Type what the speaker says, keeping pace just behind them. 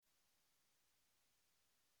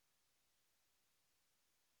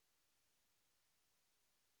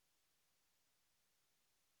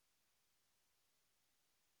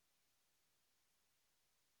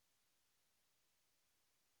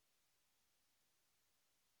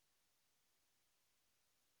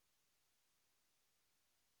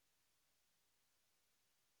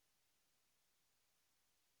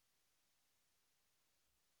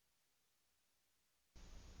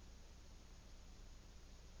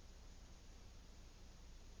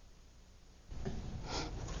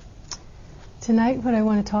Tonight what I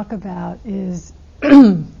want to talk about is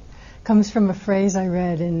comes from a phrase I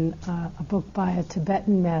read in a book by a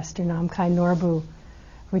Tibetan master, Namkhai Norbu,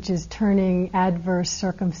 which is turning adverse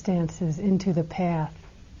circumstances into the path.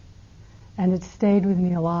 And it stayed with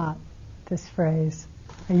me a lot, this phrase.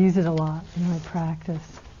 I use it a lot in my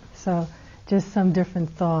practice. So just some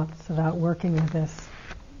different thoughts about working with this.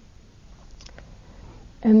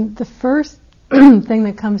 And the first thing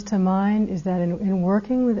that comes to mind is that in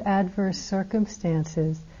working with adverse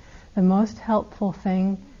circumstances, the most helpful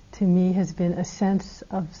thing to me has been a sense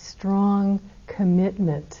of strong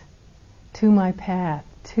commitment to my path,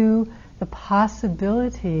 to the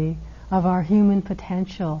possibility of our human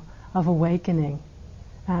potential of awakening.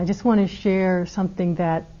 I just want to share something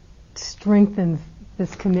that strengthens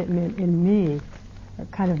this commitment in me.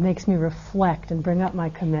 It kind of makes me reflect and bring up my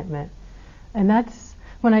commitment. And that's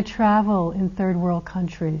when I travel in third world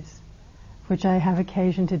countries, which I have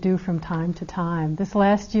occasion to do from time to time. This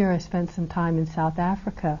last year I spent some time in South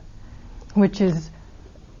Africa, which is,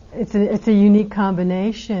 it's a unique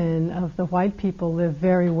combination of the white people live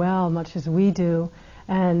very well, much as we do,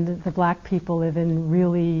 and the black people live in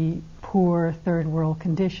really poor third world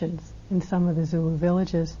conditions in some of the Zulu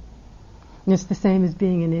villages. And it's the same as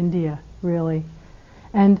being in India, really.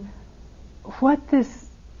 And what this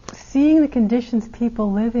seeing the conditions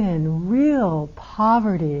people live in, real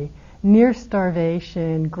poverty, near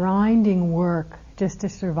starvation, grinding work just to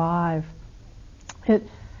survive,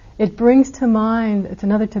 it brings to mind, it's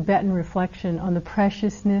another Tibetan reflection on the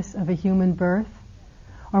preciousness of a human birth,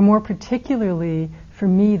 or more particularly, for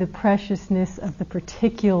me, the preciousness of the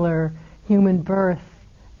particular human birth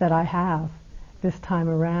that I have this time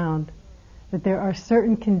around. That there are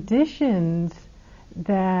certain conditions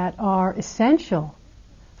that are essential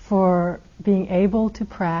for being able to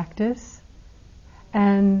practice,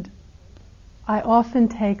 and I often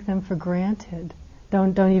take them for granted.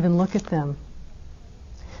 Don't even look at them.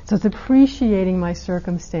 So it's appreciating my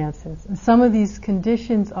circumstances. And some of these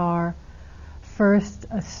conditions are, first,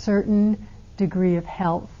 a certain degree of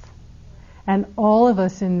health. And all of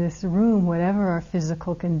us in this room, whatever our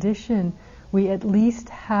physical condition, we at least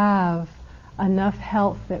have enough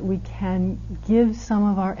health that we can give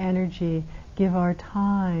some of our energy, give our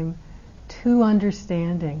time to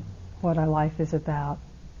understanding what our life is about.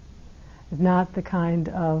 Not the kind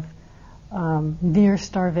of near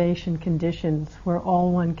starvation conditions where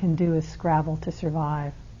all one can do is scrabble to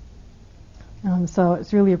survive. So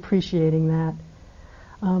it's really appreciating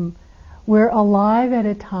that. We're alive at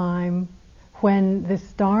a time when this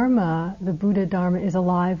Dharma, the Buddha Dharma, is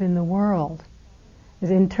alive in the world.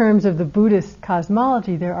 In terms of the Buddhist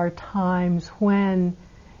cosmology, there are times when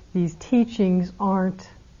these teachings aren't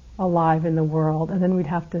alive in the world, and then we'd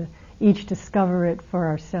have to each discover it for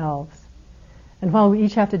ourselves. And while we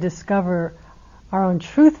each have to discover our own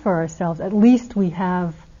truth for ourselves, at least we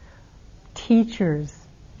have teachers,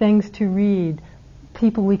 things to read,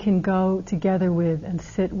 people we can go together with and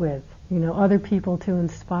sit with, other people to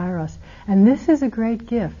inspire us. And this is a great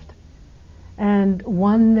gift, and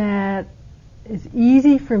one that is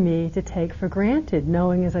easy for me to take for granted,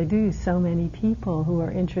 knowing as I do so many people who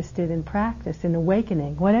are interested in practice, in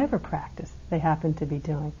awakening, whatever practice they happen to be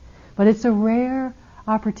doing. But it's a rare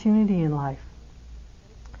opportunity in life.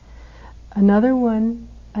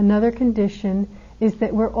 Another condition is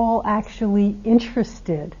that we're all actually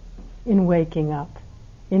interested in waking up,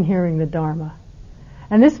 in hearing the Dharma.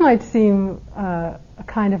 And this might seem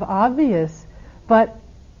kind of obvious, but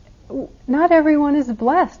not everyone is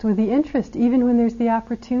blessed with the interest, even when there's the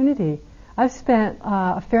opportunity. I've spent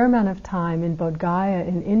a fair amount of time in Bodh Gaya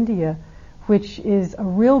in India, which is a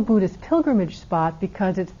real Buddhist pilgrimage spot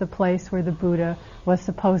because it's the place where the Buddha was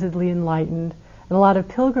supposedly enlightened. And a lot of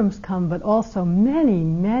pilgrims come, but also many,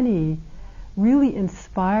 many really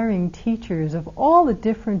inspiring teachers of all the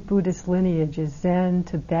different Buddhist lineages, Zen,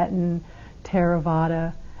 Tibetan,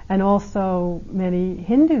 Theravada, and also many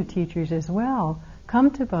Hindu teachers as well, come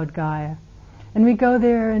to Bodh Gaya. And we go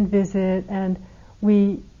there and visit, and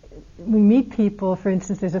we meet people. For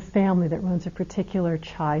instance, there's a family that runs a particular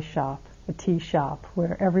chai shop, a tea shop,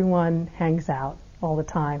 where everyone hangs out all the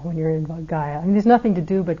time when you're in Bodh Gaya. I mean, there's nothing to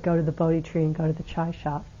do but go to the Bodhi tree and go to the chai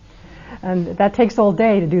shop. And that takes all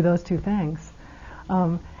day to do those two things.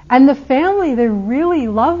 And the family, they're really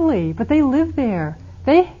lovely, but they live there.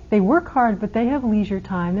 They work hard, but they have leisure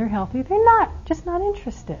time, they're healthy. They're just not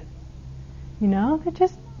interested. They're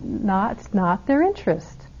just not, it's not their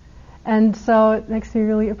interest. And so it makes me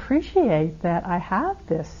really appreciate that I have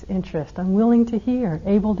this interest. I'm willing to hear,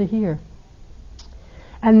 able to hear.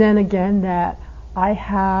 And then again, that I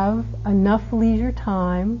have enough leisure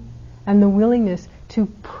time and the willingness to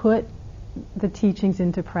put the teachings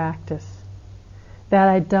into practice. That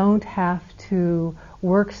I don't have to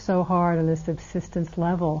work so hard on a subsistence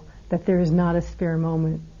level that there is not a spare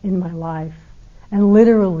moment in my life. And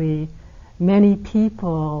literally, many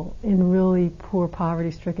people in really poor,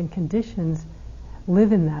 poverty-stricken conditions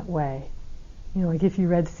live in that way. You know, like if you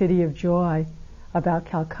read City of Joy about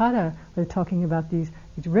Calcutta, they're talking about these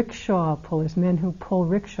rickshaw pullers, men who pull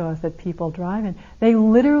rickshaws that people drive in. They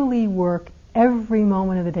literally work every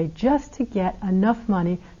moment of the day just to get enough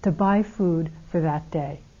money to buy food for that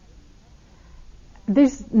day.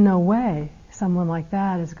 There's no way someone like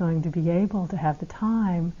that is going to be able to have the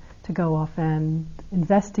time to go off and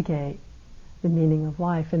investigate the meaning of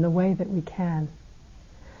life in the way that we can.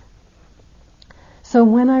 So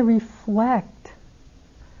when I reflect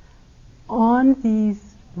on these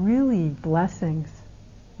really blessings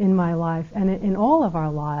in my life, and in all of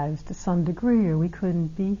our lives to some degree, or we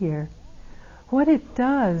couldn't be here, what it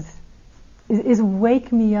does is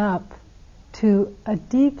wake me up to a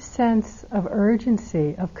deep sense of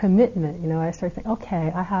urgency, of commitment. You know, I start thinking,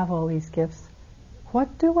 okay, I have all these gifts.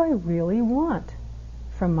 What do I really want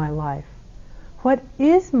from my life? What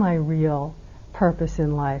is my real purpose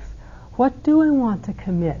in life? What do I want to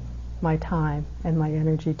commit my time and my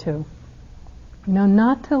energy to? You know,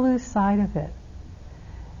 not to lose sight of it.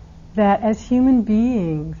 That as human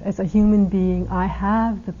beings, as a human being, I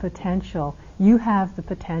have the potential, you have the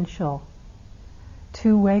potential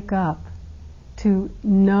to wake up, to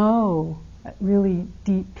know really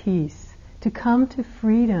deep peace, to come to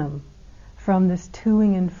freedom from this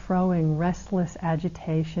toing and froing, restless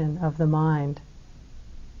agitation of the mind.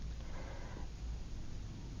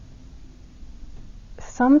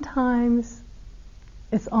 Sometimes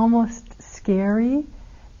it's almost scary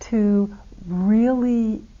to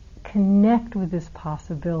really connect with this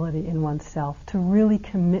possibility in oneself, to really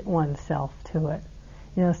commit oneself to it.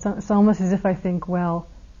 You know, it's almost as if I think, well,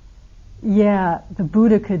 yeah, the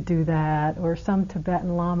Buddha could do that, or some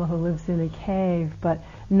Tibetan Lama who lives in a cave, but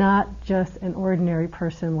not just an ordinary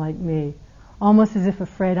person like me. Almost as if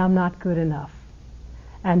afraid I'm not good enough.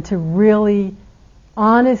 And to really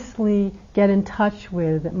honestly get in touch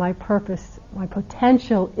with that my purpose, my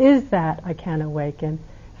potential is that I can awaken.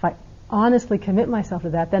 If I honestly commit myself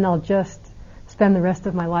to that, then I'll just spend the rest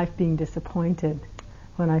of my life being disappointed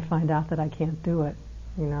when I find out that I can't do it,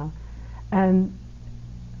 you know. And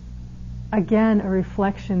again, a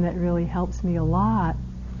reflection that really helps me a lot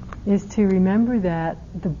is to remember that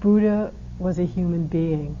the Buddha was a human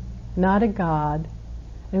being, not a god.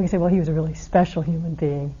 And we can say, well, he was a really special human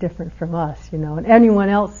being, different from us, you know, and anyone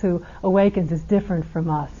else who awakens is different from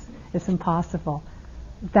us. It's impossible.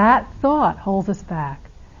 That thought holds us back.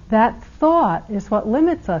 That thought is what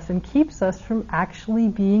limits us and keeps us from actually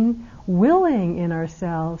being willing in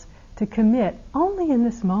ourselves to commit only in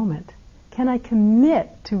this moment. Can I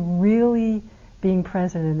commit to really being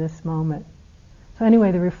present in this moment? So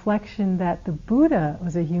anyway, the reflection that the Buddha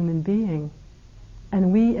was a human being,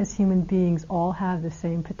 and we as human beings all have the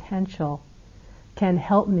same potential, can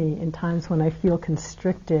help me in times when I feel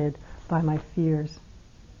constricted by my fears.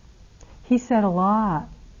 He said a lot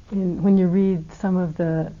when you read some of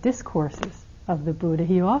the discourses of the Buddha.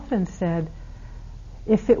 He often said,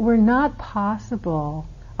 if it were not possible,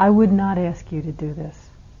 I would not ask you to do this.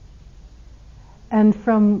 And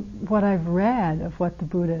from what I've read of what the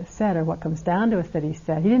Buddha said, or what comes down to us that he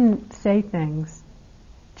said, he didn't say things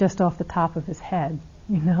just off the top of his head.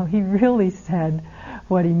 You know, he really said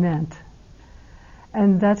what he meant.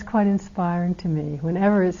 And that's quite inspiring to me.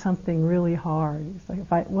 Whenever it's something really hard, it's like,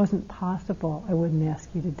 if it wasn't possible, I wouldn't ask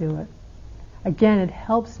you to do it. Again, it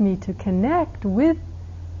helps me to connect with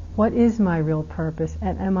what is my real purpose,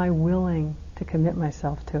 and am I willing to commit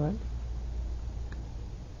myself to it.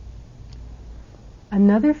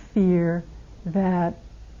 Another fear that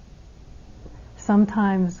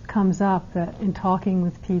sometimes comes up that in talking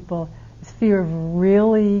with people is fear of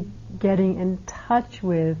really getting in touch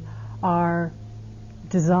with our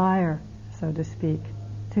desire, so to speak,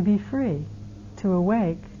 to be free, to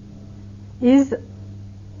awake, is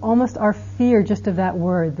almost our fear just of that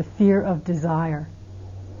word, the fear of desire.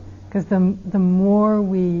 Because the more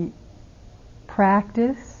we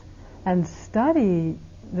practice and study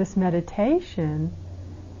this meditation,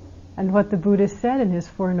 and what the Buddha said in his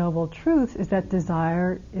Four Noble Truths is that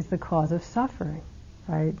desire is the cause of suffering,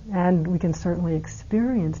 right? And we can certainly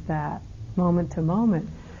experience that moment to moment.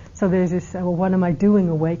 So there's this, well, what am I doing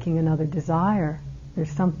awaking another desire?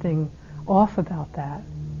 There's something off about that.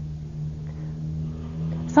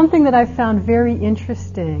 Something that I've found very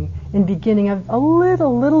interesting in beginning, I've a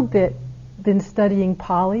little bit been studying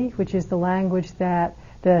Pali, which is the language that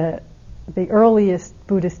the the earliest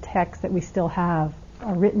Buddhist texts that we still have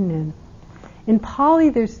are written in. In Pali,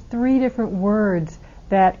 there's 3 different words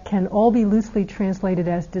that can all be loosely translated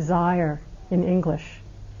as desire in English.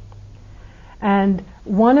 And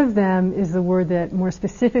one of them is the word that more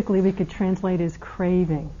specifically we could translate as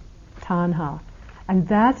craving, tanha. And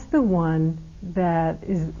that's the one that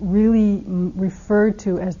is really referred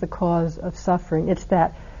to as the cause of suffering. It's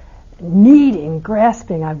that needing,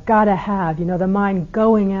 grasping, I've got to have, the mind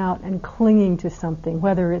going out and clinging to something,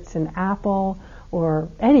 whether it's an apple or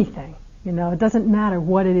anything. It doesn't matter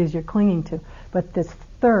what it is you're clinging to. But this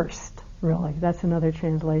thirst, really, that's another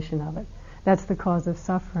translation of it. That's the cause of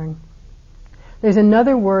suffering. There's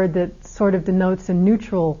another word that sort of denotes a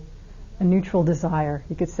neutral desire,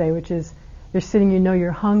 you could say, which is you're sitting,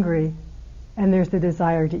 you're hungry, and there's the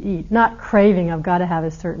desire to eat. Not craving, I've got to have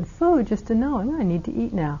a certain food, just to know, I need to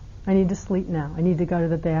eat now. I need to sleep now. I need to go to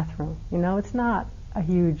the bathroom. It's not a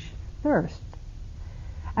huge thirst.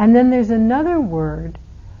 And then there's another word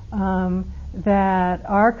that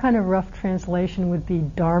our kind of rough translation would be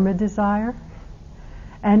dharma desire.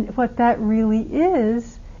 And what that really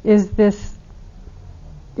is this,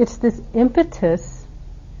 it's this impetus,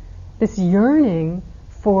 this yearning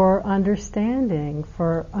for understanding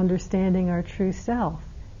our true self.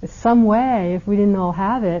 It's some way, if we didn't all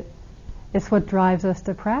have it, it's what drives us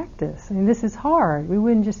to practice. This is hard. We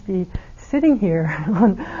wouldn't just be sitting here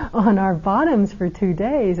on our bottoms for 2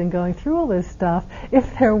 days and going through all this stuff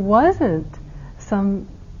if there wasn't some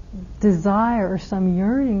desire or some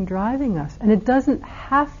yearning driving us. And it doesn't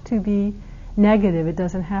have to be negative. It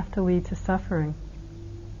doesn't have to lead to suffering.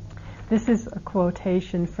 This is a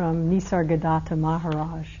quotation from Nisargadatta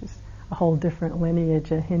Maharaj, who's a whole different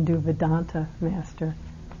lineage, a Hindu Vedanta master,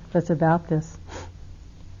 that's about this.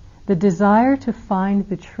 The desire to find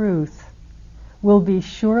the truth will be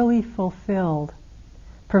surely fulfilled,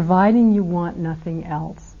 providing you want nothing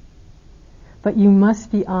else. But you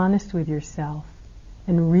must be honest with yourself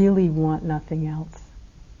and really want nothing else.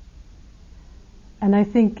 And I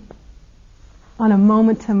think on a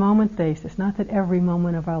moment-to-moment basis, not that every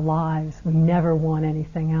moment of our lives we never want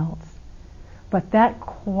anything else, but that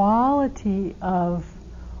quality of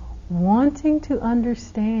wanting to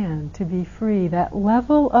understand, to be free, that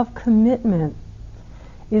level of commitment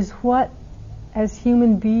is what, as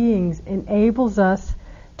human beings, enables us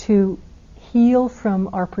to heal from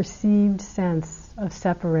our perceived sense of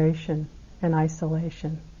separation and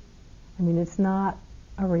isolation. It's not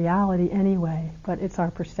a reality anyway, but it's our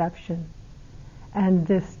perception. And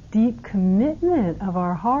this deep commitment of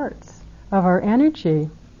our hearts, of our energy,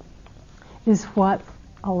 is what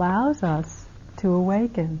allows us to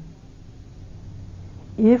awaken.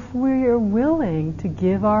 If we are willing to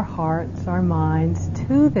give our hearts, our minds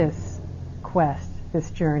to this quest,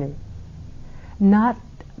 this journey.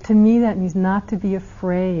 To me that means not to be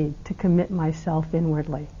afraid to commit myself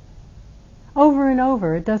inwardly. Over and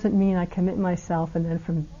over, it doesn't mean I commit myself and then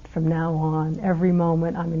from now on, every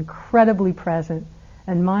moment I'm incredibly present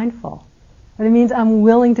and mindful. But it means I'm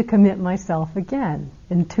willing to commit myself again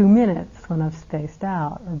in 2 minutes when I've spaced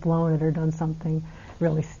out or blown it or done something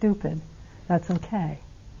really stupid. That's okay.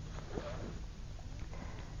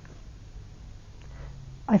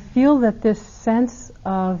 I feel that this sense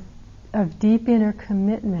of deep inner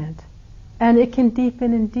commitment, and it can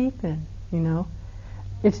deepen and deepen,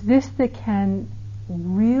 it's this that can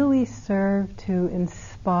really serve to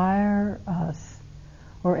inspire us,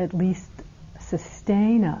 or at least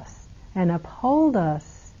sustain us and uphold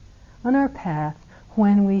us on our path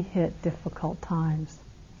when we hit difficult times.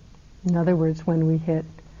 In other words, when we hit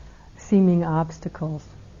seeming obstacles,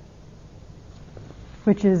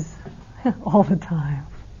 which is all the time,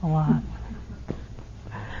 a lot.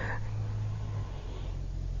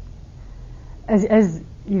 As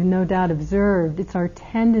you've no doubt observed, it's our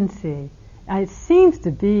tendency, it seems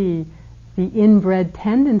to be the inbred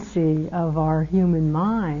tendency of our human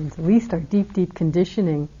minds, at least our deep, deep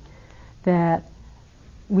conditioning, that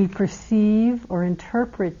we perceive or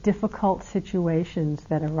interpret difficult situations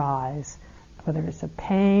that arise, whether it's a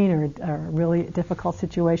pain or a really difficult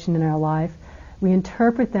situation in our life, we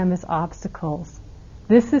interpret them as obstacles.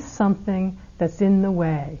 This is something that's in the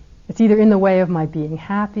way. It's either in the way of my being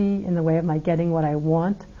happy, in the way of my getting what I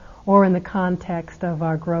want, or in the context of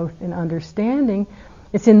our growth in understanding,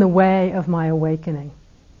 it's in the way of my awakening.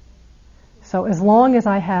 So as long as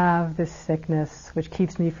I have this sickness, which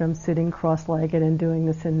keeps me from sitting cross-legged and doing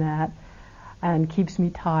this and that, and keeps me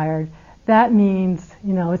tired, that means,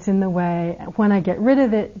 it's in the way. When I get rid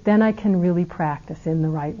of it, then I can really practice in the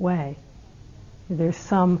right way. There's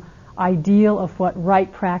some ideal of what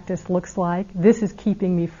right practice looks like. This is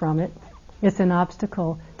keeping me from it. It's an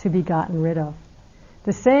obstacle to be gotten rid of.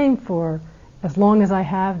 The same for as long as I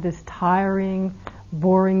have this tiring,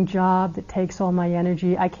 boring job that takes all my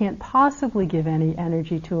energy, I can't possibly give any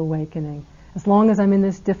energy to awakening. As long as I'm in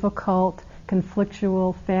this difficult,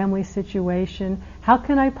 conflictual family situation, how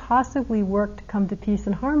can I possibly work to come to peace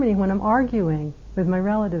and harmony when I'm arguing with my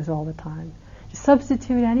relatives all the time? Just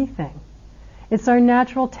substitute anything. It's our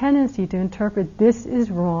natural tendency to interpret this is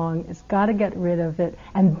wrong, it's got to get rid of it,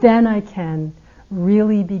 and then I can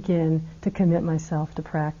really begin to commit myself to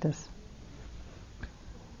practice.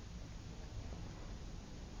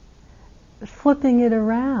 Flipping it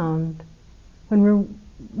around,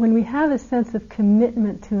 when we have a sense of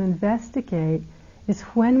commitment to investigate, is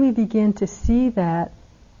when we begin to see that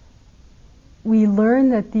we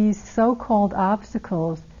learn that these so-called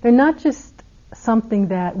obstacles, they're not just something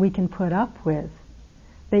that we can put up with.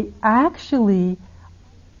 They actually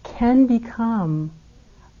can become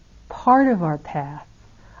part of our path,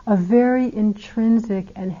 a very intrinsic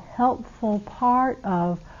and helpful part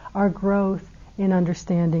of our growth in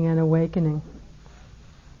understanding and awakening.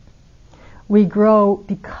 We grow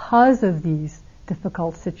because of these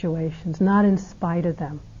difficult situations, not in spite of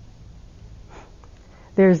them.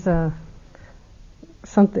 There's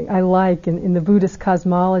something I like in the Buddhist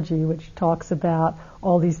cosmology, which talks about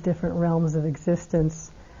all these different realms of existence,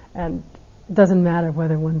 and it doesn't matter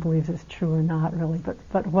whether one believes it's true or not, really.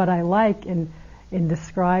 But what I like in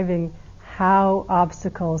describing how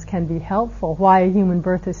obstacles can be helpful, why a human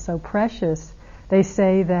birth is so precious, they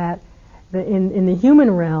say that in the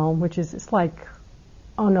human realm, which is it's like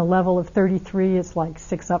on a level of 33, it's like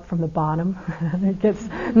 6 up from the bottom. It gets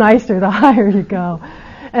nicer the higher you go.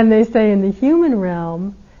 And they say in the human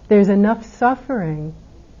realm, there's enough suffering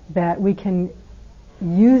that we can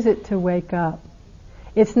use it to wake up.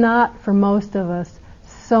 It's not, for most of us,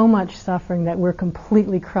 so much suffering that we're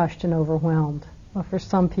completely crushed and overwhelmed. Well, for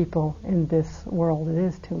some people in this world, it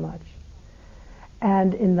is too much.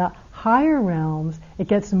 And in the higher realms, it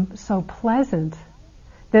gets so pleasant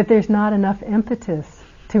that there's not enough impetus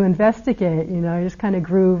to investigate, you just kind of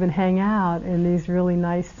groove and hang out in these really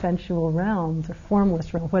nice sensual realms, or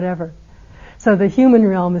formless realms, whatever. So the human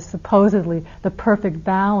realm is supposedly the perfect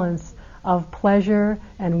balance of pleasure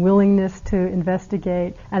and willingness to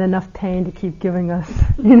investigate and enough pain to keep giving us,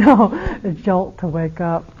 a jolt to wake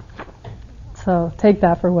up. So take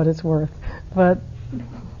that for what it's worth. But,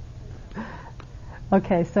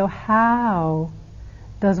 okay, so how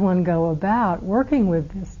does one go about working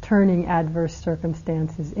with this, turning adverse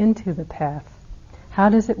circumstances into the path? How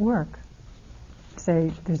does it work?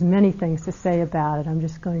 There's many things to say about it. I'm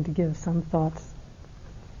just going to give some thoughts.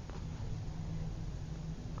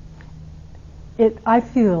 I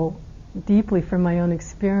feel deeply from my own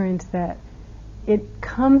experience that it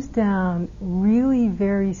comes down really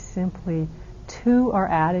very simply to our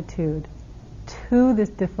attitude, to this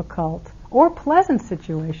difficult or pleasant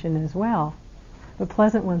situation as well. The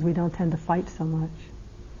pleasant ones we don't tend to fight so much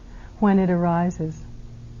when it arises.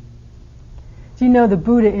 Do you know the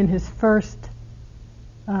Buddha in his first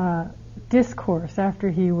discourse after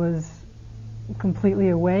he was completely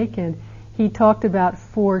awakened, he talked about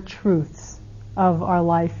 4 truths of our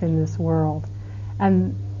life in this world,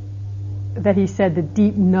 and that he said the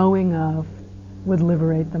deep knowing of would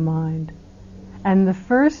liberate the mind. And the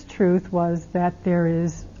first truth was that there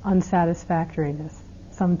is unsatisfactoriness,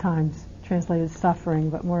 sometimes translated suffering,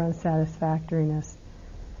 but more unsatisfactoriness.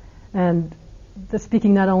 And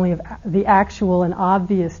speaking not only of the actual and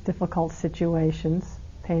obvious difficult situations,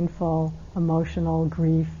 painful, emotional,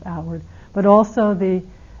 grief, outward, but also the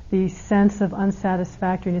sense of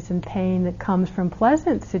unsatisfactoriness and pain that comes from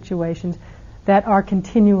pleasant situations that are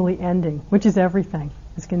continually ending, which is everything,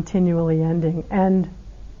 is continually ending. And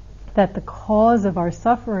that the cause of our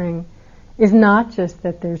suffering is not just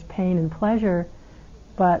that there's pain and pleasure,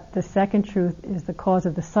 but the second truth is the cause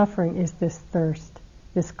of the suffering is this thirst,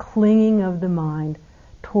 this clinging of the mind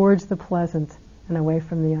towards the pleasant and away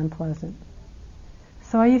from the unpleasant.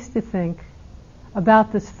 So I used to think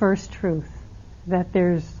about this first truth, that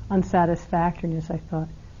there's unsatisfactoriness. I thought,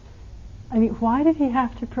 why did he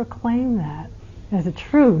have to proclaim that as a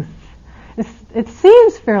truth? It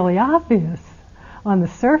seems fairly obvious on the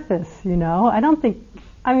surface, I don't think,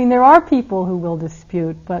 there are people who will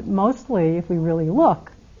dispute, but mostly, if we really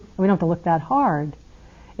look, we don't have to look that hard,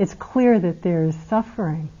 it's clear that there's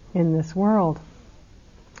suffering in this world.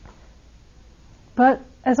 But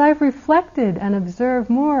as I've reflected and observed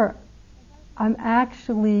more, I'm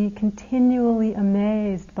actually continually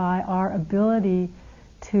amazed by our ability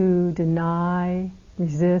to deny,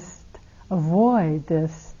 resist, avoid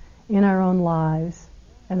this in our own lives,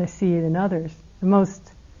 and I see it in others. The most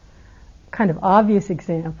kind of obvious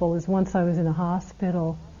example is once I was in a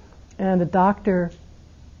hospital and the doctor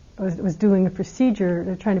was doing a procedure.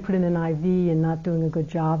 They're trying to put in an IV and not doing a good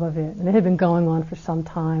job of it. And it had been going on for some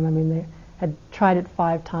time. I mean, they had tried it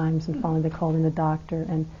 5 times and finally they called in the doctor.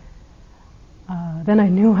 And then I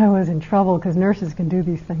knew I was in trouble because nurses can do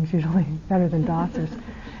these things usually better than doctors.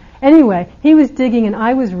 Anyway, he was digging and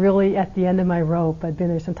I was really at the end of my rope. I'd been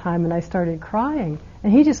there some time and I started crying.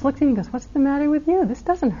 And he just looked at me and goes, "What's the matter with you? This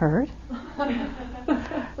doesn't hurt."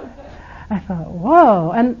 I thought,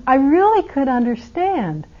 whoa. And I really could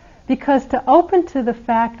understand, because to open to the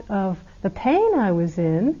fact of the pain I was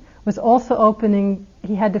in was also opening,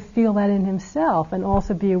 he had to feel that in himself and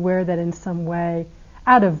also be aware that in some way,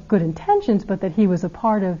 out of good intentions, but that he was a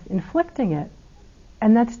part of inflicting it.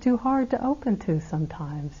 And that's too hard to open to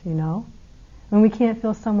sometimes, you know, when we can't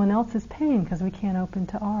feel someone else's pain because we can't open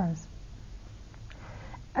to ours.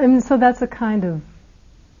 And so that's a kind of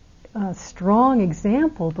strong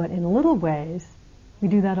example, but in little ways, we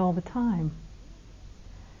do that all the time.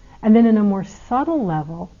 And then in a more subtle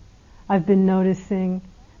level, I've been noticing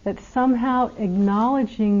that somehow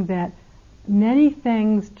acknowledging that many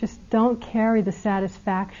things just don't carry the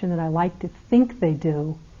satisfaction that I like to think they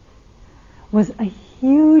do was a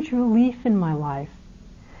huge relief in my life.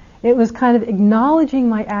 It was kind of acknowledging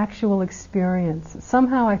my actual experience.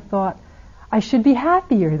 Somehow I thought I should be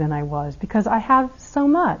happier than I was because I have so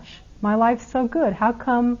much. My life's so good. How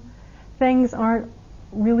come things aren't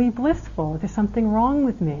really blissful? There's something wrong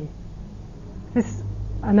with me. This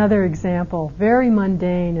another example, very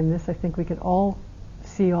mundane, and this I think we could all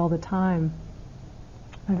see all the time.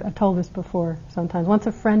 I've told this before sometimes. Once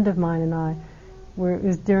a friend of mine and I, it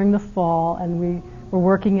was during the fall, and we were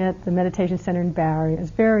working at the meditation center in Barrie. It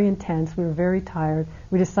was very intense. We were very tired.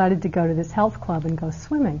 We decided to go to this health club and go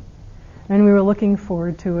swimming. And we were looking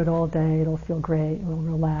forward to it all day. It'll feel great. We'll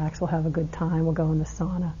relax. We'll have a good time. We'll go in the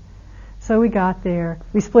sauna. So we got there.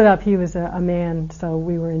 We split up. He was a man, so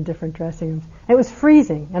we were in different dressing rooms. It was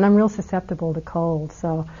freezing, and I'm real susceptible to cold.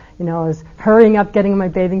 So, you know, I was hurrying up, getting in my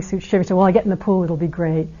bathing suit, shivering. So, well, I get in the pool, it'll be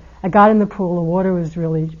great. I got in the pool. The water was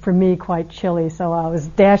really, for me, quite chilly. So I was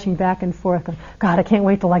dashing back and forth. Going, God, I can't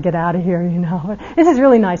wait till I get out of here, you know. This is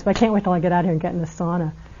really nice, but I can't wait till I get out of here and get in the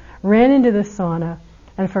sauna. Ran into the sauna,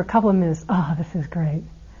 and for a couple of minutes, oh, this is great.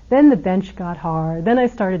 Then the bench got hard. Then I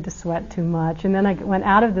started to sweat too much. And then I went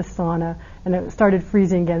out of the sauna, and it started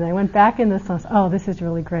freezing again. I went back in the sauna. Oh, this is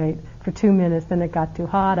really great. For 2 minutes. Then it got too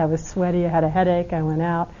hot. I was sweaty. I had a headache. I went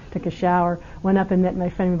out, took a shower, went up and met my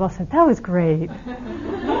friend. We both said, that was great.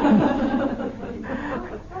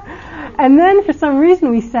 And then for some reason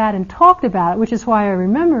we sat and talked about it, which is why I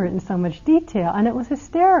remember it in so much detail. And it was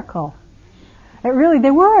hysterical.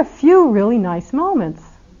 There were a few really nice moments.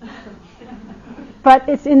 But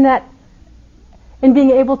it's in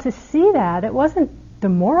being able to see that, it wasn't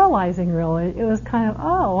demoralizing really. It was kind of,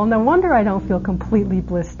 oh, well, no wonder I don't feel completely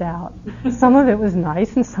blissed out. Some of it was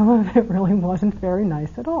nice and some of it really wasn't very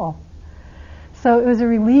nice at all. So it was a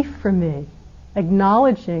relief for me,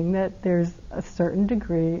 acknowledging that there's a certain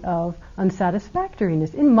degree of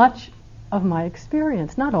unsatisfactoriness in much of my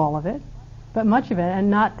experience. Not all of it, but much of it,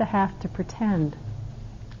 and not to have to pretend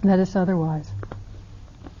that it's otherwise.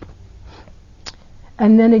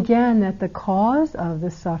 And then again, that the cause of the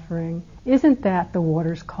suffering isn't that the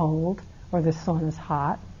water's cold or the sauna's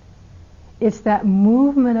hot. It's that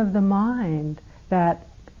movement of the mind, that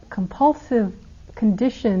compulsive,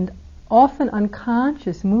 conditioned, often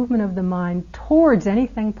unconscious movement of the mind towards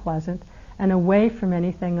anything pleasant and away from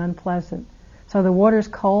anything unpleasant. So the water's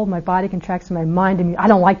cold, my body contracts, and my mind immediately, I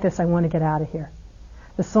don't like this, I want to get out of here.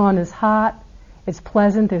 The sauna's hot, it's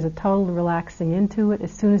pleasant, there's a total relaxing into it.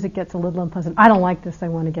 As soon as it gets a little unpleasant, I don't like this, I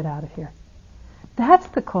want to get out of here. That's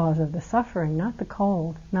the cause of the suffering, not the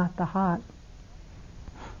cold, not the hot.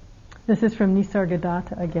 This is from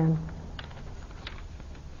Nisargadatta again.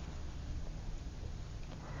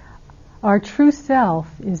 Our true self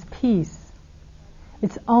is peace.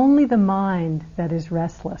 It's only the mind that is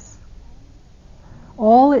restless.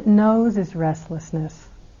 All it knows is restlessness,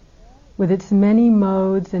 with its many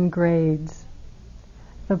modes and grades.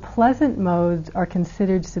 The pleasant modes are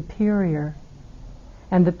considered superior,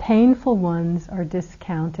 and the painful ones are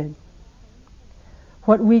discounted.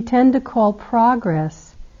 What we tend to call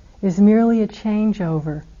progress is merely a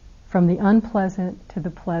changeover from the unpleasant to the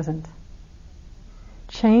pleasant.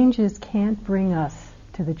 Changes can't bring us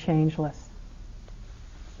to the changeless.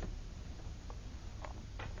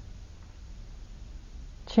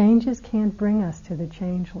 Changes can't bring us to the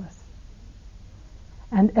changeless.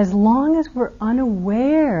 And as long as we're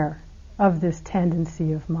unaware of this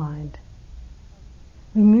tendency of mind,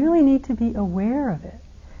 we merely need to be aware of it.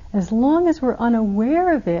 As long as we're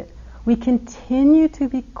unaware of it, we continue to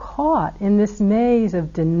be caught in this maze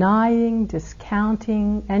of denying,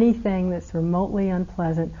 discounting anything that's remotely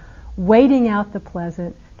unpleasant, waiting out the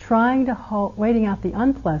pleasant, waiting out the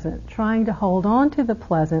unpleasant, trying to hold on to the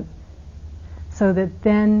pleasant so that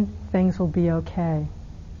then things will be okay.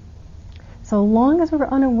 So long as we're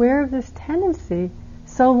unaware of this tendency,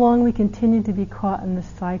 so long we continue to be caught in this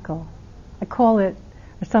cycle. I call it,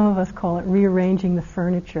 or some of us call it, rearranging the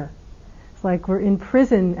furniture. It's like we're in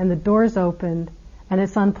prison and the door's opened and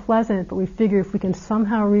it's unpleasant, but we figure if we can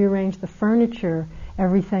somehow rearrange the furniture,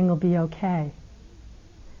 everything will be okay.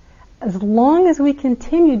 As long as we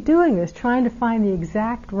continue doing this, trying to find the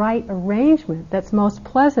exact right arrangement that's most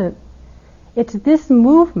pleasant, it's this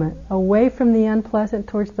movement away from the unpleasant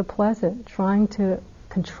towards the pleasant, trying to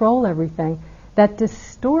control everything, that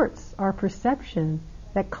distorts our perception,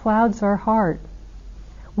 that clouds our heart.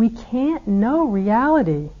 We can't know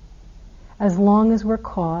reality as long as we're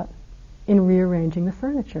caught in rearranging the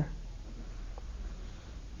furniture.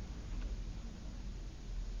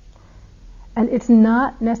 And it's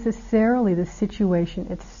not necessarily the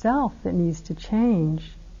situation itself that needs to change.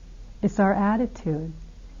 It's our attitude.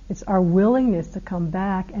 It's our willingness to come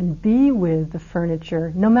back and be with the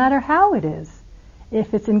furniture, no matter how it is.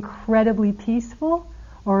 If it's incredibly peaceful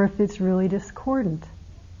or if it's really discordant.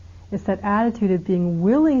 It's that attitude of being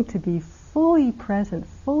willing to be fully present,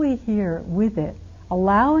 fully here with it,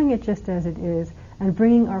 allowing it just as it is, and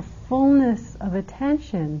bringing our fullness of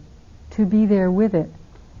attention to be there with it,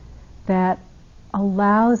 that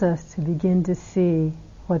allows us to begin to see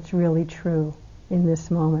what's really true in this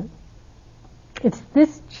moment. It's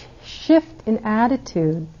this shift in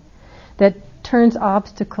attitude that turns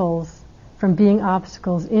obstacles from being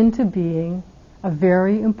obstacles into being a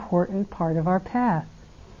very important part of our path.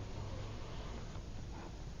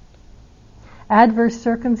 Adverse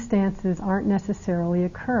circumstances aren't necessarily a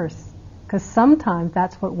curse, because sometimes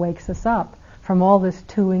that's what wakes us up from all this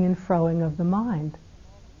toing and froing of the mind.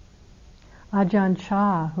 Ajahn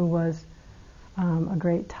Chah, who was a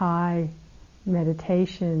great Thai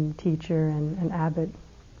meditation teacher and abbot,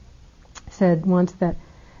 said once that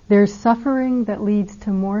there's suffering that leads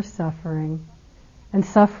to more suffering, and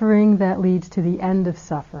suffering that leads to the end of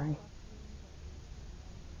suffering.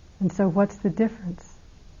 And so what's the difference?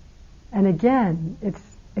 And again,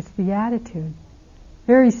 it's the attitude.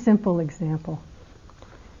 Very simple example.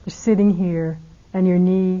 You're sitting here and your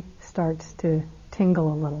knee starts to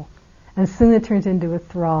tingle a little. And soon it turns into a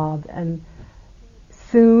throb. And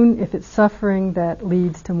soon, if it's suffering that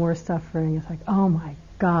leads to more suffering, it's like, oh my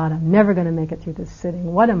God, I'm never going to make it through this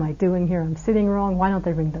sitting. What am I doing here? I'm sitting wrong. Why don't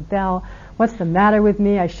they ring the bell? What's the matter with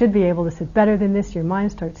me? I should be able to sit better than this. Your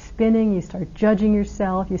mind starts spinning. You start judging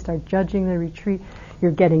yourself. You start judging the retreat.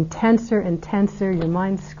 You're getting tenser and tenser. Your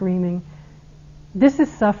mind's screaming. This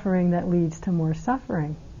is suffering that leads to more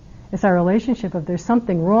suffering. It's our relationship of there's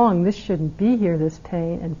something wrong. This shouldn't be here, this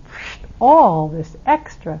pain, and all this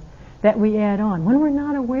extra that we add on when we're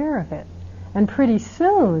not aware of it. And pretty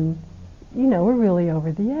soon, we're really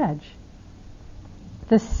over the edge.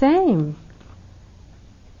 The same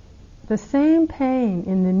pain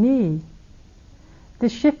in the knee, the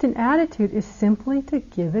shift in attitude is simply to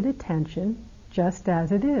give it attention just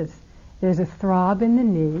as it is. There's a throb in the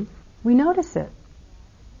knee, we notice it.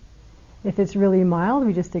 If it's really mild,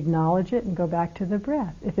 we just acknowledge it and go back to the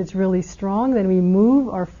breath. If it's really strong, then we move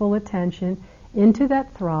our full attention into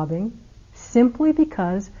that throbbing simply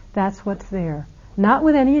because that's what's there. Not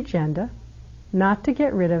with any agenda, not to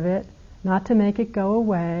get rid of it, not to make it go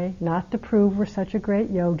away, not to prove we're such a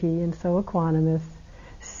great yogi and so equanimous,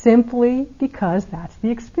 simply because that's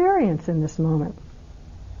the experience in this moment.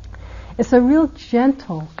 It's a real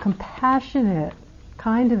gentle, compassionate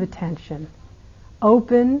kind of attention,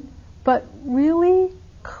 open, but really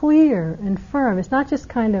clear and firm. It's not just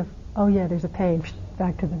kind of, oh yeah, there's a pain,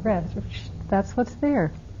 back to the breath. That's what's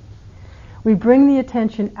there. We bring the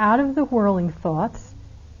attention out of the whirling thoughts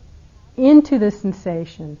into the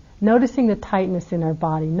sensation, noticing the tightness in our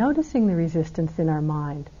body, noticing the resistance in our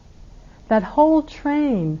mind. That whole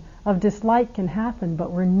train of dislike can happen,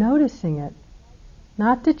 but we're noticing it,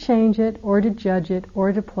 not to change it or to judge it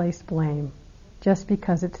or to place blame, just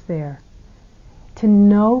because it's there. To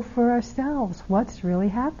know for ourselves what's really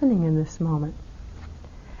happening in this moment.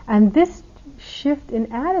 And this shift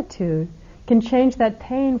in attitude can change that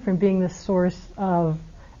pain from being the source of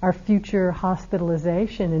our future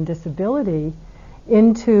hospitalization and disability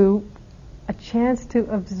into a chance to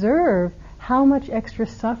observe how much extra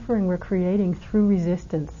suffering we're creating through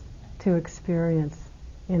resistance to experience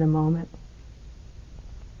in a moment.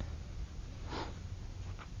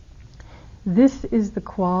 This is the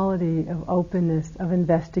quality of openness, of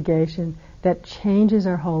investigation, that changes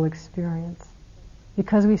our whole experience,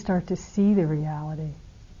 because we start to see the reality.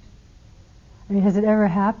 I mean, has it ever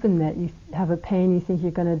happened that you have a pain you think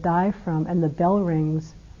you're going to die from, and the bell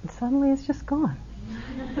rings, and suddenly it's just gone?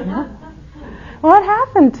 Yeah? What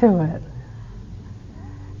happened to it?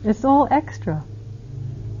 It's all extra.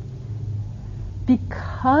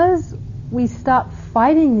 Because we stop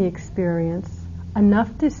fighting the experience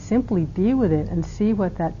enough to simply be with it and see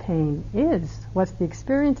what that pain is, what's the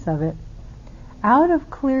experience of it, out of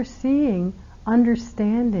clear seeing,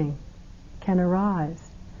 understanding can arise.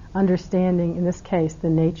 Understanding, in this case, the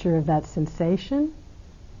nature of that sensation.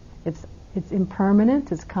 It's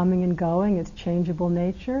impermanent, it's coming and going, its changeable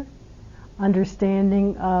nature.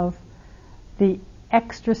 Understanding of the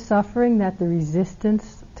extra suffering that the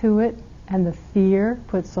resistance to it and the fear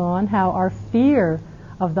puts on, how our fear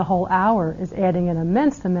of the whole hour is adding an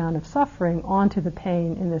immense amount of suffering onto the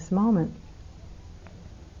pain in this moment.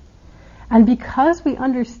 And because we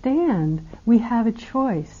understand, we have a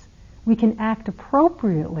choice. We can act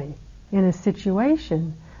appropriately in a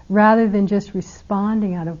situation rather than just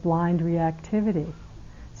responding out of blind reactivity.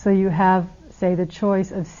 So you have, say, the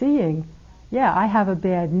choice of seeing, yeah, I have a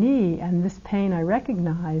bad knee and this pain I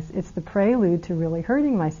recognize, it's the prelude to really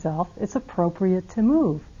hurting myself, it's appropriate to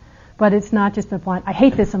move. But it's not just a blind, I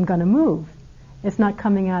hate this, I'm going to move. It's not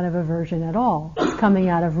coming out of aversion at all. It's coming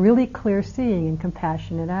out of really clear seeing and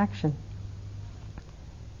compassionate action.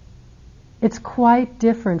 It's quite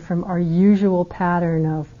different from our usual pattern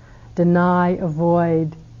of deny,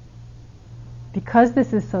 avoid. Because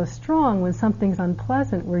this is so strong, when something's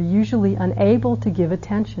unpleasant, we're usually unable to give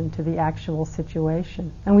attention to the actual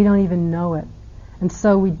situation. And we don't even know it. And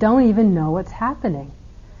so we don't even know what's happening.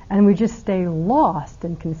 And we just stay lost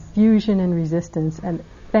in confusion and resistance, and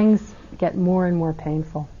things get more and more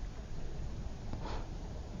painful.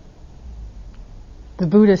 The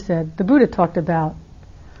Buddha talked about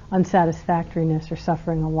unsatisfactoriness or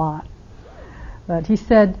suffering a lot. But he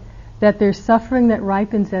said that there's suffering that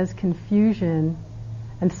ripens as confusion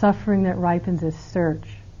and suffering that ripens as search.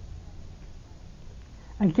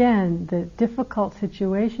 Again, the difficult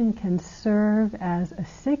situation can serve as a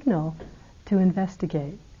signal to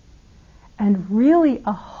investigate. And really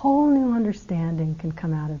a whole new understanding can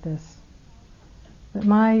come out of this. But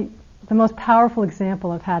the most powerful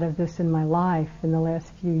example I've had of this in my life in the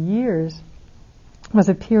last few years was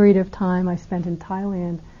a period of time I spent in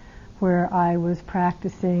Thailand where I was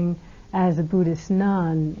practicing as a Buddhist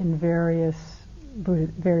nun in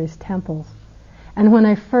various temples. And when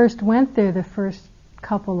I first went there, the first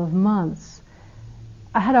couple of months,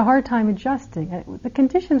 I had a hard time adjusting. The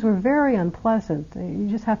conditions were very unpleasant. You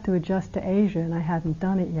just have to adjust to Asia, and I hadn't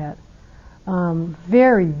done it yet.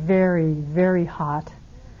 Very, very, very hot,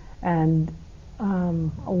 and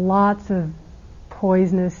lots of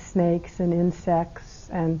poisonous snakes and insects,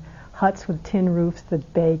 and huts with tin roofs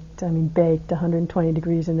that baked 120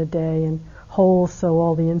 degrees in the day, and holes so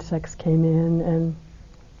all the insects came in, and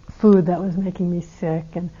food that was making me sick.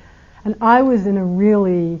 And I was in a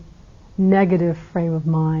really negative frame of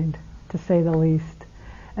mind, to say the least.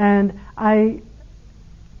 And I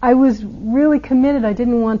was really committed. I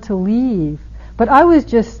didn't want to leave. But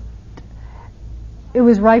it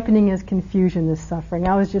was ripening as confusion, this suffering.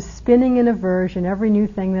 I was just spinning in aversion. Every new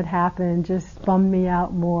thing that happened just bummed me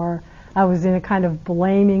out more. I was in a kind of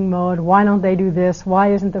blaming mode. Why don't they do this?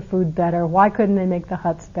 Why isn't the food better? Why couldn't they make the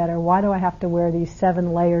huts better? Why do I have to wear these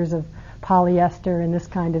 7 layers of polyester in this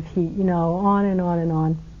kind of heat? On and on and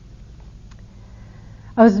on.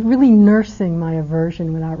 I was really nursing my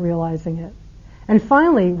aversion without realizing it. And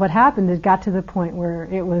finally, what happened, it got to the point where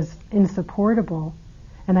it was insupportable,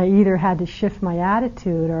 and I either had to shift my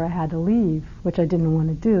attitude or I had to leave, which I didn't want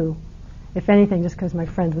to do. If anything, just because my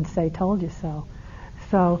friends would say, "Told you so."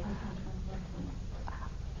 So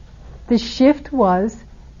the shift was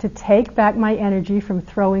to take back my energy from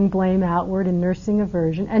throwing blame outward and nursing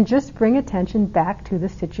aversion and just bring attention back to the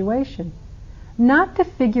situation. Not to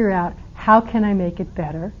figure out how can I make it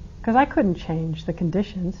better, because I couldn't change the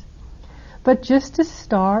conditions, but just to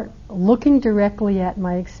start looking directly at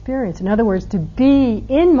my experience. In other words, to be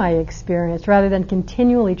in my experience rather than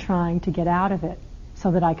continually trying to get out of it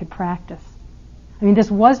so that I could practice. I mean,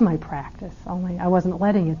 this was my practice, only I wasn't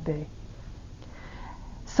letting it be.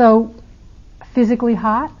 So, physically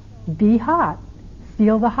hot, be hot.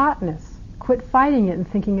 Feel the hotness. Quit fighting it and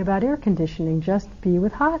thinking about air conditioning. Just be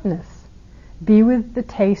with hotness. Be with the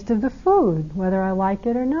taste of the food, whether I like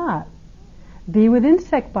it or not. Be with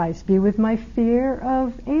insect bites. Be with my fear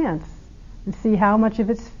of ants. And see how much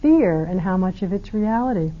of it's fear and how much of it's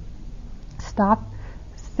reality. Stop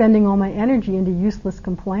sending all my energy into useless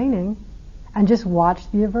complaining, and just watch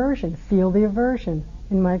the aversion, feel the aversion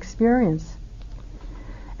in my experience.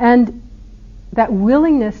 And that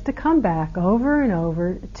willingness to come back over and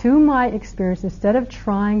over to my experience instead of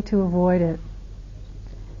trying to avoid it.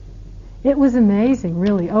 It was amazing,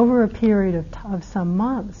 really, over a period of some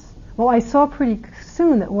months. Well, I saw pretty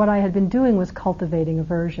soon that what I had been doing was cultivating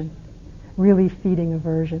aversion, really feeding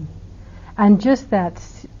aversion. And just that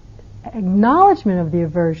acknowledgement of the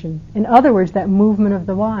aversion, in other words, that movement of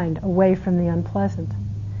the mind away from the unpleasant,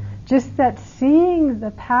 just that seeing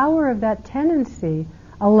the power of that tendency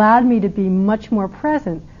allowed me to be much more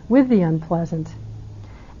present with the unpleasant.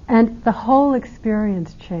 And the whole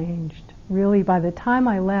experience changed. Really, by the time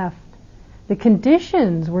I left, the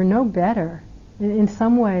conditions were no better. In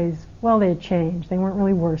some ways, well, they had changed. They weren't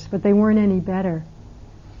really worse, but they weren't any better.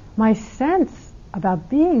 My sense about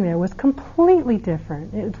being there was completely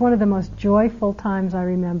different. It was one of the most joyful times I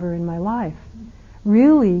remember in my life.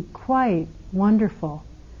 Really quite wonderful.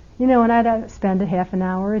 You know, and I'd spend a half an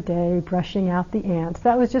hour a day brushing out the ants.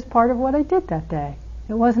 That was just part of what I did that day.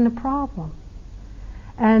 It wasn't a problem.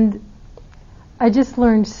 And I just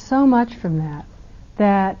learned so much from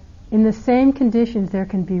that in the same conditions there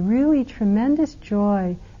can be really tremendous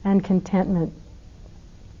joy and contentment.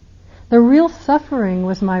 The real suffering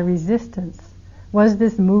was my resistance, was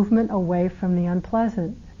this movement away from the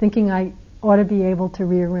unpleasant, thinking I ought to be able to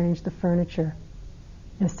rearrange the furniture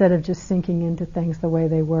instead of just sinking into things the way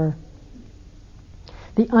they were.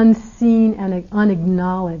 The unseen and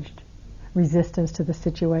unacknowledged resistance to the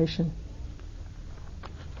situation.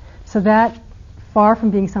 So that, far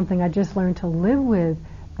from being something I just learned to live with,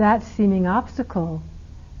 that seeming obstacle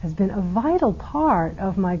has been a vital part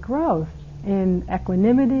of my growth in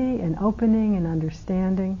equanimity and opening and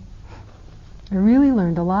understanding. I really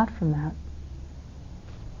learned a lot from that.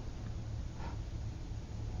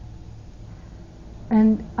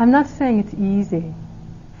 And I'm not saying it's easy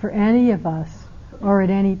for any of us or at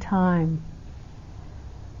any time.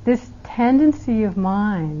 This tendency of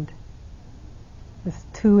mind, this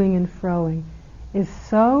toing and froing, is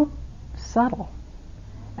so subtle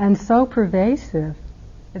and so pervasive,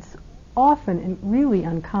 it's often really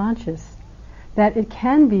unconscious, that it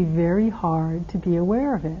can be very hard to be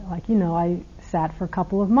aware of it. Like, I sat for a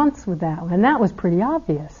couple of months with that one, and that was pretty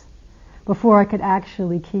obvious before I could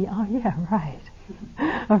actually key, oh yeah, right.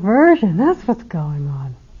 Aversion, that's what's going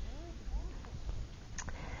on.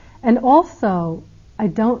 And also, I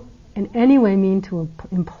don't in any way mean to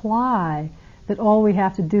imply that all we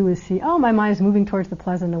have to do is see, oh, my mind is moving towards the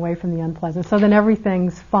pleasant away from the unpleasant, so then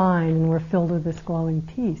everything's fine and we're filled with this glowing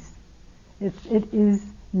peace. It is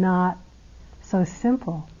not so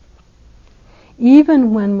simple.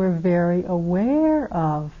 Even when we're very aware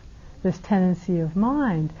of this tendency of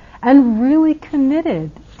mind and really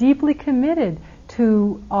committed, deeply committed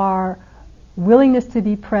to our willingness to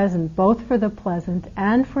be present both for the pleasant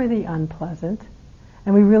and for the unpleasant,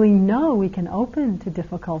 and we really know we can open to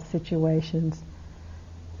difficult situations,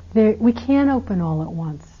 we can open all at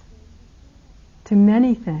once to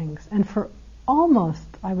many things. And for almost,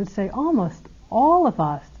 I would say almost all of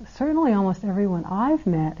us, certainly almost everyone I've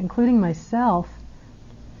met, including myself,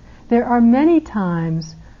 there are many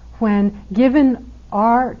times when, given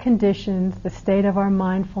our conditions, the state of our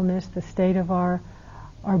mindfulness, the state of our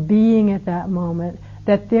being at that moment,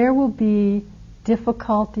 that there will be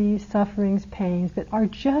difficulties, sufferings, pains that are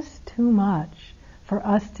just too much for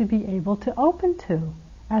us to be able to open to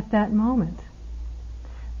at that moment.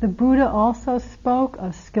 The Buddha also spoke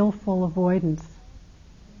of skillful avoidance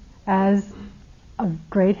as a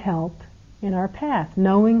great help in our path,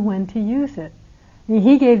 knowing when to use it. I mean,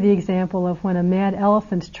 he gave the example of when a mad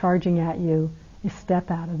elephant's charging at you, you step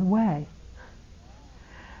out of the way.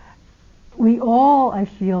 We all, I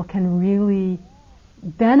feel, can really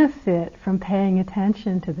benefit from paying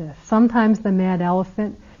attention to this. Sometimes the mad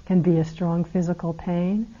elephant can be a strong physical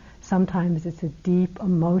pain. Sometimes it's a deep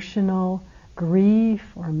emotional grief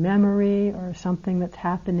or memory or something that's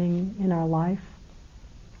happening in our life.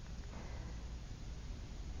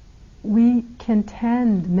 We can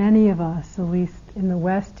tend, many of us, at least in the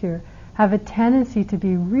West here, have a tendency to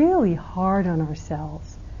be really hard on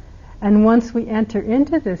ourselves. And once we enter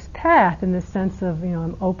into this path, in the sense of,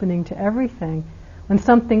 I'm opening to everything, when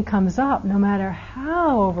something comes up, no matter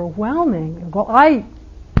how overwhelming, well, I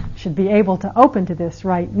should be able to open to this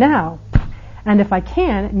right now. And if I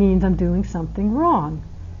can, it means I'm doing something wrong.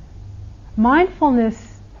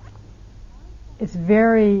 Mindfulness is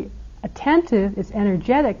very attentive, it's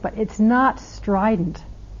energetic, but it's not strident.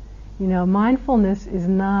 Mindfulness is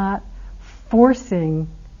not forcing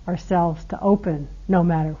ourselves to open no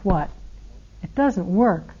matter what. It doesn't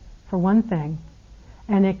work, for one thing.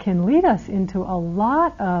 And it can lead us into a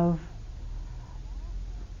lot of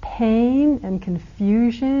pain and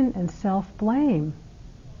confusion and self-blame.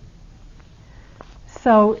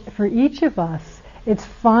 So for each of us, it's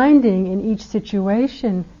finding in each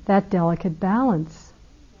situation that delicate balance.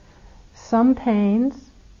 Some pains,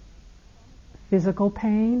 physical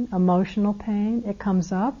pain, emotional pain, it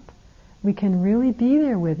comes up. We can really be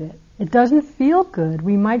there with it. It doesn't feel good.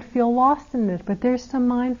 We might feel lost in this, but there's some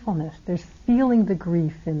mindfulness. There's feeling the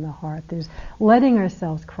grief in the heart. There's letting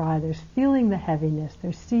ourselves cry. There's feeling the heaviness.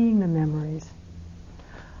 There's seeing the memories.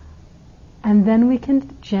 And then we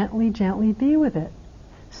can gently, gently be with it.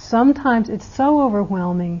 Sometimes it's so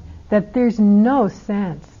overwhelming that there's no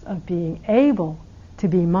sense of being able to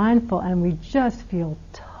be mindful, and we just feel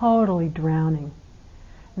totally drowning.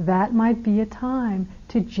 That might be a time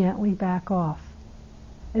to gently back off.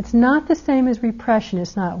 It's not the same as repression.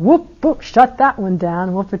 It's not, whoop, boop, shut that one down,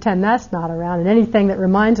 and we'll pretend that's not around, and anything that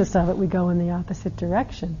reminds us of it, we go in the opposite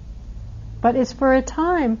direction. But it's for a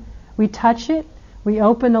time. We touch it, we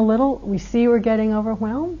open a little, we see we're getting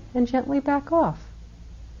overwhelmed, and gently back off.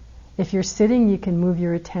 If you're sitting, you can move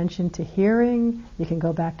your attention to hearing, you can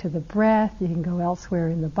go back to the breath, you can go elsewhere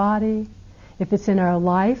in the body. If it's in our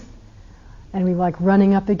life, and we like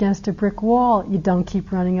running up against a brick wall, you don't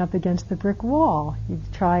keep running up against the brick wall. You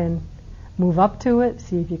try and move up to it,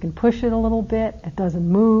 see if you can push it a little bit. It doesn't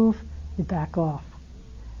move, you back off.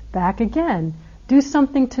 Back again. Do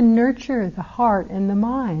something to nurture the heart and the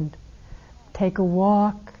mind. Take a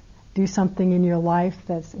walk, do something in your life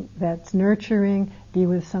that's nurturing, be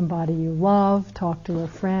with somebody you love, talk to a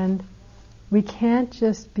friend. We can't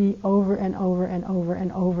just be over and over and over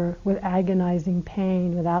and over with agonizing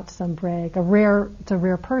pain without some break. It's a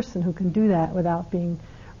rare person who can do that without being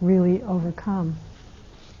really overcome.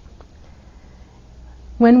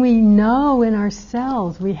 When we know in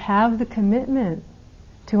ourselves we have the commitment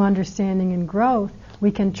to understanding and growth,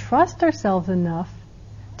 we can trust ourselves enough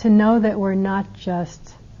to know that we're not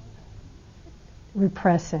just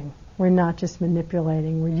repressing, we're not just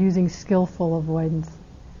manipulating, we're using skillful avoidance.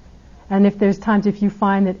 And if there's times, if you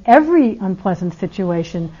find that every unpleasant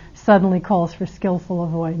situation suddenly calls for skillful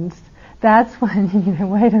avoidance, that's when you know,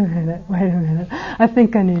 wait a minute, I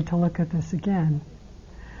think I need to look at this again.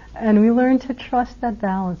 And we learn to trust that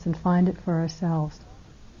balance and find it for ourselves.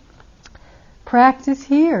 Practice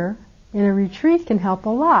here in a retreat can help a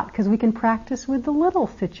lot, because we can practice with the little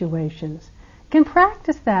situations. You can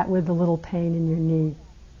practice that with the little pain in your knee.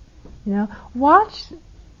 You know, watch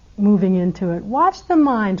moving into it. Watch the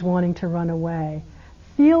mind wanting to run away.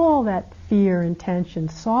 Feel all that fear and tension.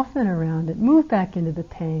 Soften around it. Move back into the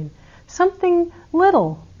pain. Something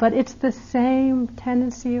little, but it's the same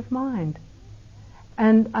tendency of mind.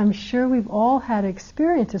 And I'm sure we've all had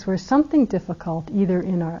experiences where something difficult, either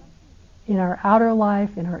in our outer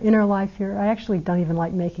life, in our inner life here, I actually don't even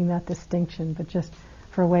like making that distinction, but just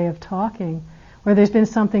for a way of talking, where there's been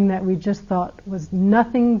something that we just thought was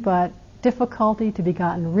nothing but difficulty to be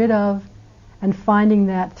gotten rid of, and finding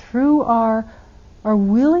that through our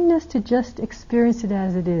willingness to just experience it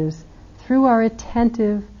as it is, through our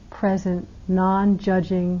attentive, present,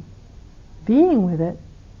 non-judging being with it,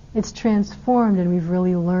 it's transformed and we've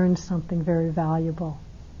really learned something very valuable.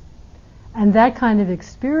 And that kind of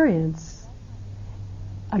experience,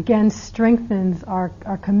 again, strengthens our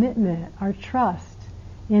commitment, our trust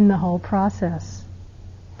in the whole process.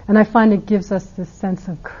 And I find it gives us this sense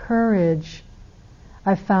of courage.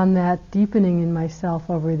 I've found that deepening in myself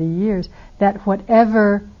over the years, that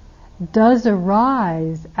whatever does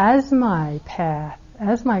arise as my path,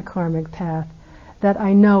 as my karmic path, that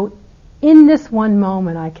I know in this one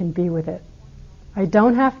moment I can be with it. I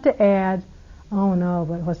don't have to add, oh no,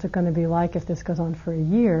 but what's it going to be like if this goes on for a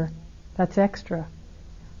year? That's extra.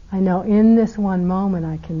 I know in this one moment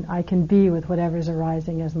I can be with whatever's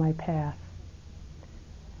arising as my path.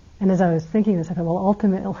 And as I was thinking this, I thought, well,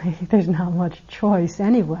 ultimately, there's not much choice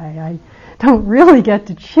anyway. I don't really get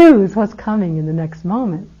to choose what's coming in the next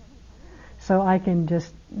moment. So I can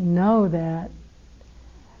just know that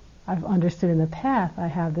I've understood in the path I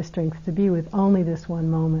have the strength to be with only this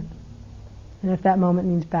one moment. And if that moment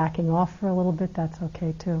means backing off for a little bit, that's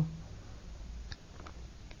okay too.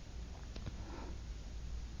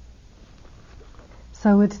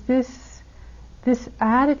 So it's this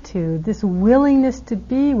attitude, this willingness to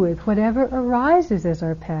be with whatever arises as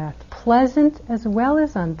our path, pleasant as well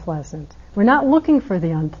as unpleasant. We're not looking for the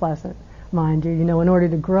unpleasant, mind you, in order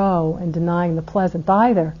to grow, and denying the pleasant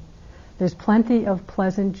either. There's plenty of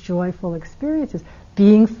pleasant, joyful experiences.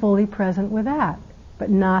 Being fully present with that, but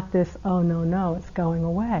not this, oh no, it's going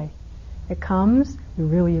away. It comes, we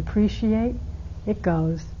really appreciate, it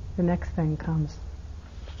goes, the next thing comes.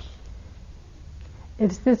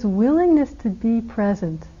 It's this willingness to be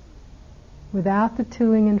present without the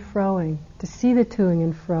toing and froing, to see the toing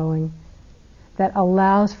and froing, that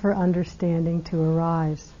allows for understanding to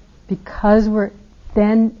arise. Because we're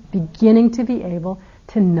then beginning to be able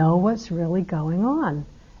to know what's really going on,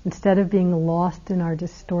 instead of being lost in our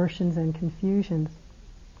distortions and confusions.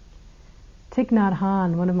 Thich Nhat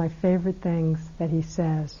Hanh, one of my favorite things that he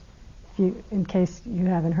says, in case you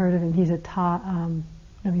haven't heard of him, he's he's Vietnamese,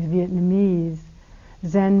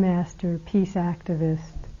 Zen master, peace activist.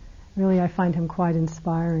 Really, I find him quite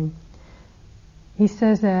inspiring. He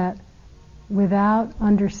says that without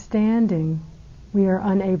understanding, we are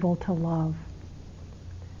unable to love.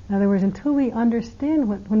 In other words, until we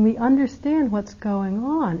understand when we understand what's going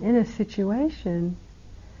on in a situation,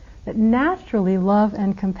 that naturally love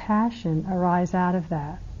and compassion arise out of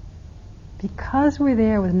that. Because we're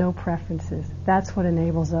there with no preferences, that's what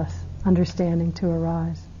enables us understanding to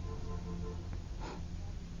arise.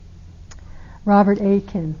 Robert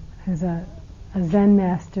Aitken, who's a Zen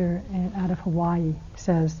master out of Hawaii,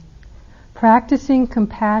 says, practicing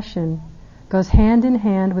compassion goes hand in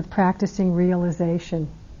hand with practicing realization.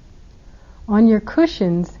 On your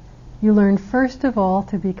cushions, you learn first of all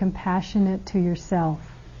to be compassionate to yourself.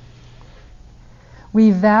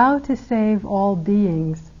 We vow to save all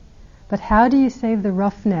beings, but how do you save the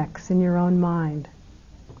roughnecks in your own mind?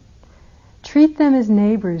 Treat them as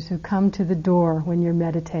neighbors who come to the door when you're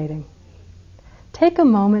meditating. Take a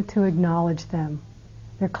moment to acknowledge them.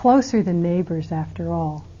 They're closer than neighbors after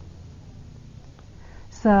all.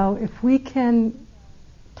 So if we can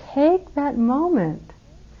take that moment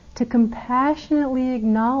to compassionately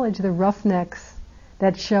acknowledge the roughnecks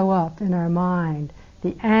that show up in our mind,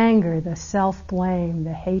 the anger, the self-blame,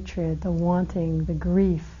 the hatred, the wanting, the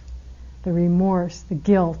grief, the remorse, the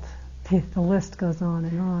guilt, the list goes on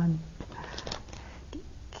and on.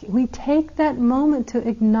 We take that moment to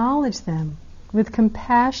acknowledge them with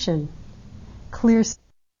compassion, clear.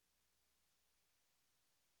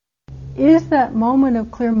 Is that moment of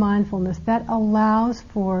clear mindfulness that allows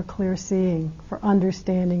for clear seeing, for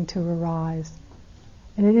understanding to arise.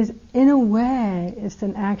 And it is, in a way, it's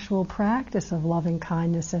an actual practice of loving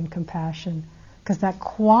kindness and compassion, because that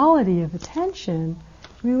quality of attention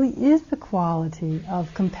really is the quality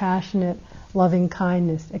of compassionate, loving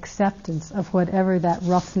kindness, acceptance of whatever that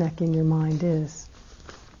roughneck in your mind is.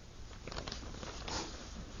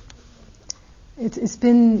 It's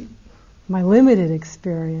been my limited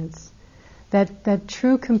experience that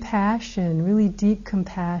true compassion, really deep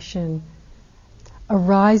compassion,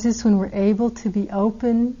 arises when we're able to be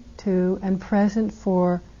open to and present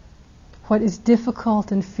for what is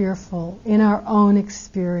difficult and fearful in our own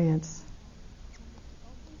experience.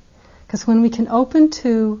 Because when we can open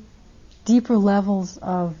to deeper levels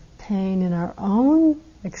of pain in our own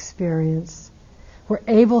experience, we're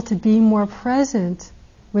able to be more present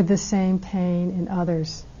with the same pain in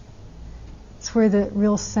others. It's where the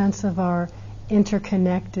real sense of our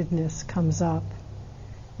interconnectedness comes up.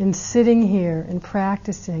 In sitting here and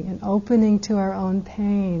practicing and opening to our own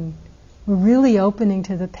pain, we're really opening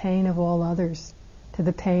to the pain of all others, to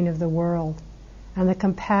the pain of the world. And the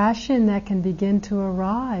compassion that can begin to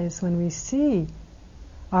arise when we see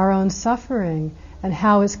our own suffering and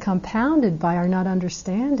how it's compounded by our not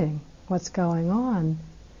understanding what's going on.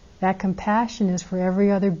 That compassion is for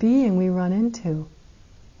every other being we run into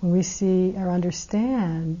when we see or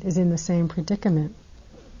understand is in the same predicament.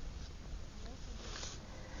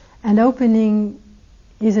 And opening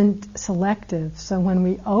isn't selective, so when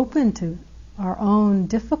we open to our own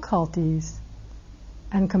difficulties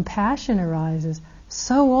and compassion arises,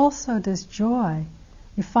 so also does joy.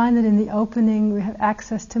 You find that in the opening we have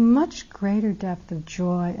access to much greater depth of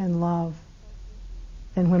joy and love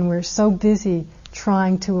than when we're so busy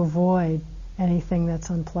trying to avoid anything that's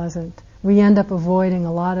unpleasant. We end up avoiding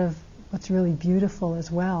a lot of what's really beautiful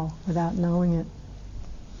as well without knowing it.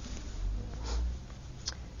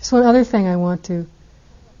 Just one other thing I want to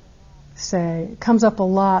say. It comes up a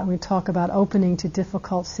lot when we talk about opening to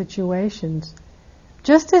difficult situations.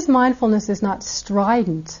 Just as mindfulness is not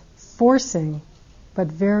strident, forcing, but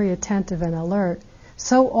very attentive and alert,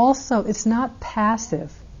 so also it's not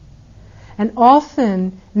passive. And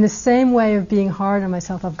often, in the same way of being hard on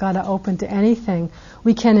myself, I've got to open to anything,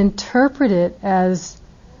 we can interpret it as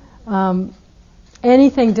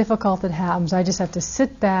anything difficult that happens, I just have to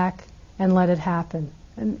sit back and let it happen.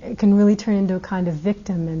 And it can really turn into a kind of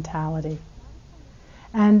victim mentality.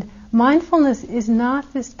 And mindfulness is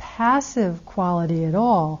not this passive quality at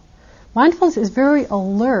all. Mindfulness is very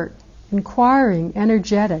alert, inquiring,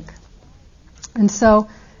 energetic. And so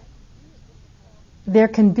there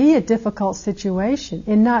can be a difficult situation,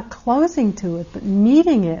 in not closing to it, but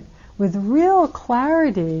meeting it with real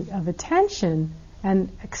clarity of attention and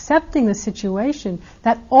accepting the situation,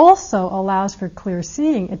 that also allows for clear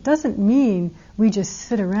seeing. It doesn't mean we just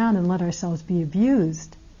sit around and let ourselves be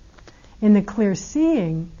abused. In the clear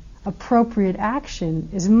seeing, appropriate action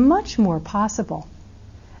is much more possible.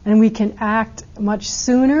 And we can act much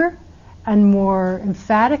sooner and more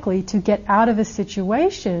emphatically to get out of a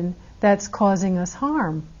situation that's causing us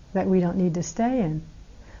harm that we don't need to stay in.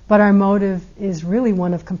 But our motive is really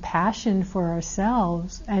one of compassion for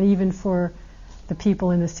ourselves and even for the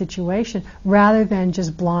people in the situation, rather than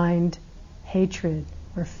just blind hatred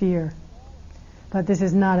or fear. But this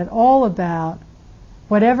is not at all about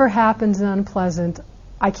whatever happens unpleasant,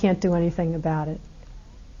 I can't do anything about it.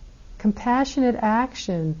 Compassionate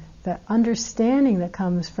action, the understanding that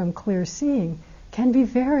comes from clear seeing, can be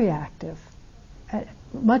very active,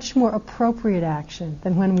 much more appropriate action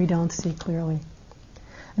than when we don't see clearly.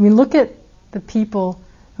 I mean, look at the people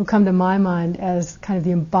who come to my mind as kind of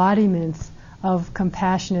the embodiments of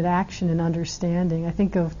compassionate action and understanding. I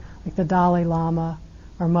think of like the Dalai Lama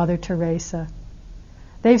or Mother Teresa.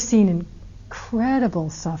 They've seen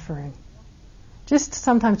incredible suffering. Just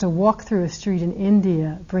sometimes to walk through a street in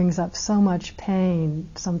India brings up so much pain.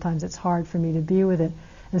 Sometimes it's hard for me to be with it.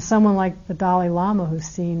 And someone like the Dalai Lama, who's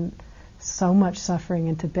seen so much suffering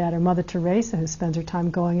in Tibet, or Mother Teresa, who spends her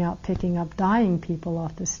time going out picking up dying people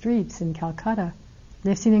off the streets in Calcutta,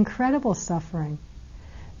 they've seen incredible suffering.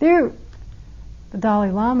 The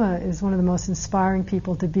Dalai Lama is one of the most inspiring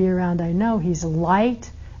people to be around I know. He's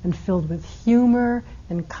light and filled with humor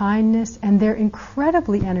and kindness, and they're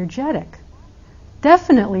incredibly energetic.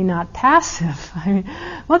 Definitely not passive. I mean,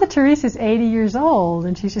 Mother Teresa's 80 years old,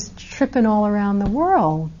 and she's just tripping all around the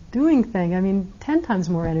world, doing things. I mean, 10 times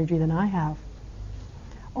more energy than I have.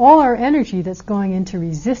 All our energy that's going into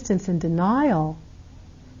resistance and denial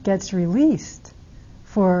gets released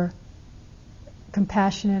for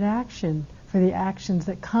compassionate action, for the actions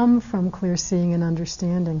that come from clear seeing and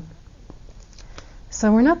understanding.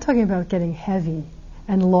 So we're not talking about getting heavy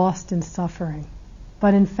and lost in suffering,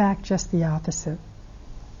 but in fact just the opposite.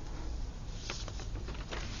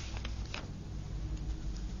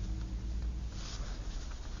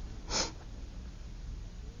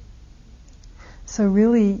 So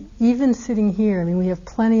really, even sitting here, I mean, we have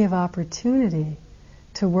plenty of opportunity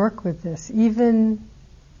to work with this. Even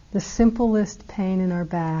the simplest pain in our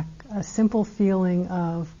back, a simple feeling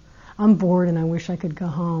of, I'm bored and I wish I could go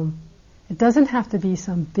home. It doesn't have to be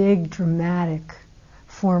some big, dramatic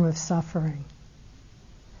form of suffering.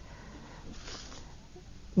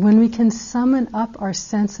 When we can summon up our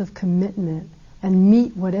sense of commitment and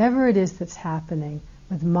meet whatever it is that's happening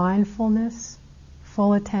with mindfulness,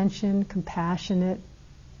 full attention, compassionate,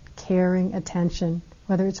 caring attention,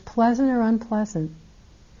 whether it's pleasant or unpleasant,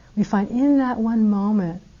 we find in that one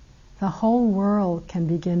moment the whole world can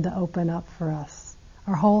begin to open up for us.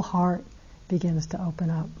 Our whole heart begins to open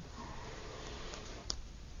up.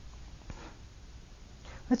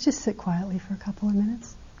 Let's just sit quietly for a couple of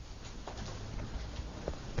minutes.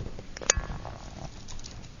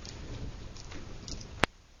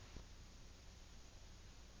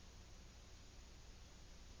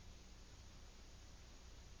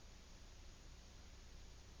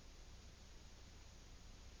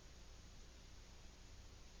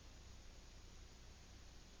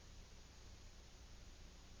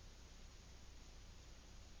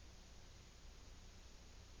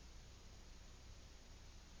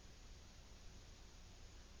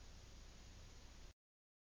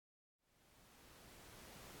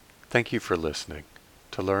 Thank you for listening.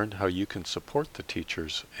 To learn how you can support the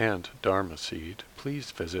teachers and Dharma Seed,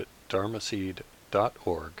 please visit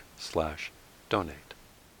dharmaseed.org/donate.